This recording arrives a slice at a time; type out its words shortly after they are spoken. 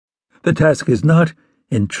The task is not,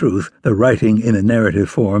 in truth, the writing in a narrative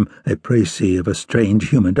form a précis of a strange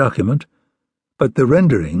human document, but the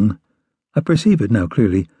rendering, I perceive it now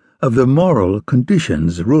clearly, of the moral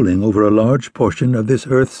conditions ruling over a large portion of this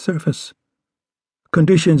earth's surface.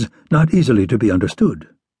 Conditions not easily to be understood,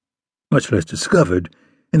 much less discovered,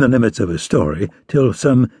 in the limits of a story, till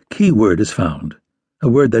some key word is found, a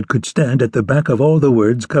word that could stand at the back of all the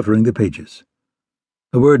words covering the pages,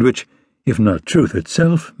 a word which, if not truth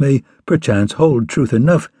itself, may perchance hold truth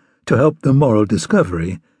enough to help the moral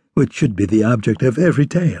discovery which should be the object of every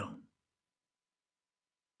tale.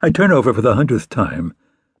 I turn over for the 100th time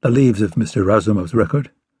the leaves of Mr. Razumov's record.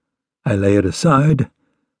 I lay it aside,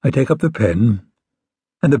 I take up the pen,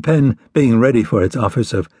 and the pen being ready for its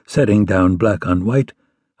office of setting down black on white,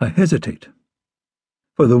 I hesitate.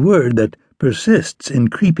 For the word that persists in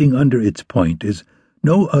creeping under its point is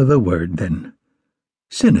no other word than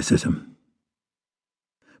cynicism.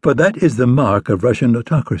 For that is the mark of Russian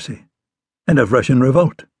autocracy and of Russian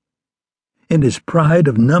revolt. In its pride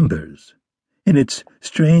of numbers, in its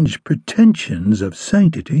strange pretensions of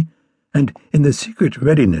sanctity, and in the secret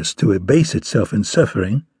readiness to abase itself in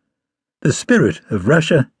suffering, the spirit of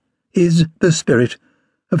Russia is the spirit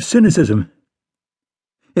of cynicism.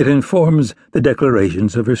 It informs the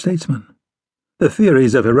declarations of her statesmen, the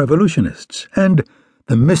theories of her revolutionists, and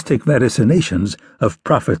the mystic vaticinations of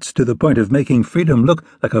prophets to the point of making freedom look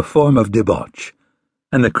like a form of debauch,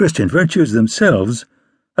 and the Christian virtues themselves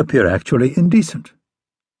appear actually indecent.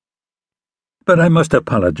 But I must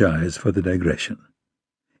apologize for the digression.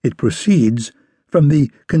 It proceeds from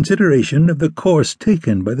the consideration of the course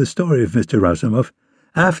taken by the story of Mr. Razumov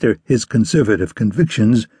after his conservative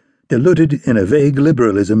convictions, diluted in a vague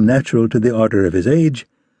liberalism natural to the order of his age,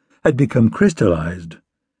 had become crystallized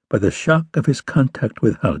by the shock of his contact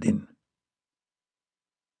with Haldin.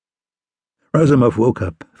 Razumov woke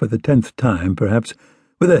up, for the 10th time perhaps,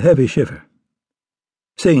 with a heavy shiver.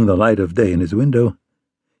 Seeing the light of day in his window,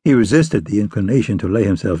 he resisted the inclination to lay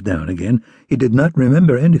himself down again. He did not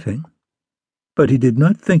remember anything, but he did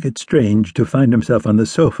not think it strange to find himself on the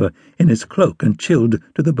sofa in his cloak and chilled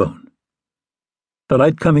to the bone. The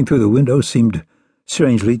light coming through the window seemed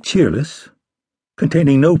strangely cheerless,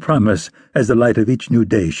 containing no promise as the light of each new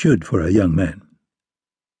day should for a young man.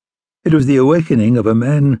 It was the awakening of a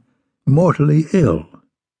man mortally ill,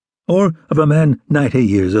 or of a man 90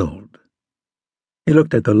 years old. He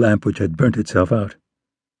looked at the lamp which had burnt itself out.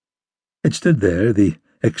 It stood there, the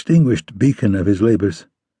extinguished beacon of his labours,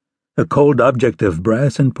 a cold object of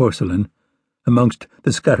brass and porcelain, amongst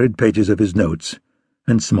the scattered pages of his notes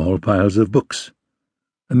and small piles of books,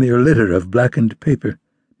 a mere litter of blackened paper,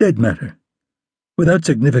 dead matter, without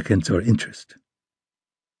significance or interest.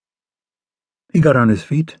 He got on his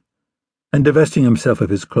feet, and divesting himself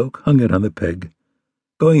of his cloak, hung it on the peg,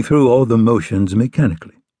 going through all the motions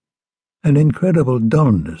mechanically. An incredible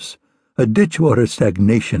dullness, a ditch-water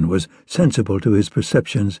stagnation was sensible to his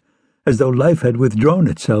perceptions, as though life had withdrawn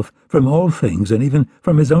itself from all things and even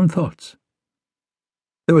from his own thoughts.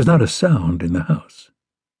 There was not a sound in the house.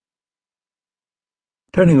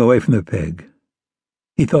 Turning away from the peg,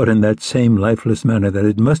 he thought in that same lifeless manner that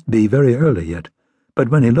it must be very early yet, but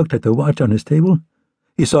when he looked at the watch on his table,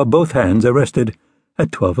 he saw both hands arrested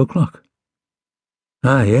at 12 o'clock.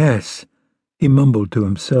 "Ah, yes," he mumbled to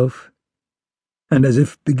himself, and as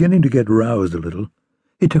if beginning to get roused a little,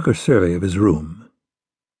 he took a survey of his room.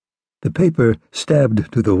 The paper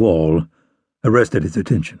stabbed to the wall arrested his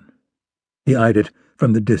attention. He eyed it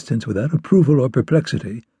from the distance without approval or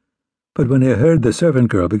perplexity, but when he heard the servant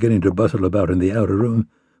girl beginning to bustle about in the outer room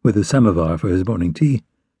with the samovar for his morning tea,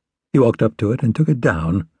 he walked up to it and took it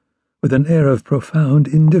down with an air of profound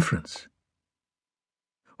indifference.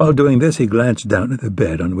 While doing this, he glanced down at the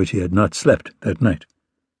bed on which he had not slept that night.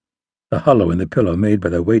 The hollow in the pillow made by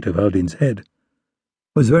the weight of Haldin's head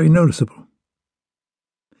was very noticeable.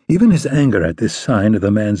 Even his anger at this sign of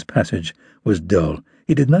the man's passage was dull.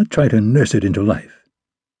 He did not try to nurse it into life.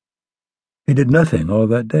 He did nothing all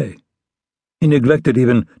that day. He neglected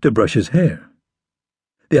even to brush his hair.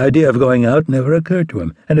 The idea of going out never occurred to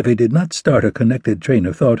him, and if he did not start a connected train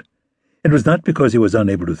of thought, it was not because he was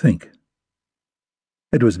unable to think.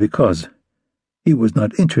 It was because he was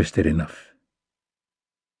not interested enough.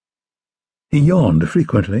 He yawned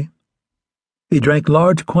frequently. He drank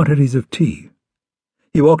large quantities of tea.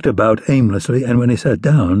 He walked about aimlessly, and when he sat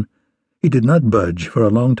down, he did not budge for a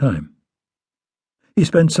long time. He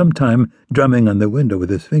spent some time drumming on the window with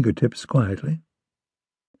his fingertips quietly.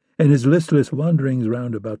 In his listless wanderings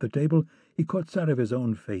round about the table, he caught sight of his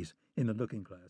own face in the looking-glass.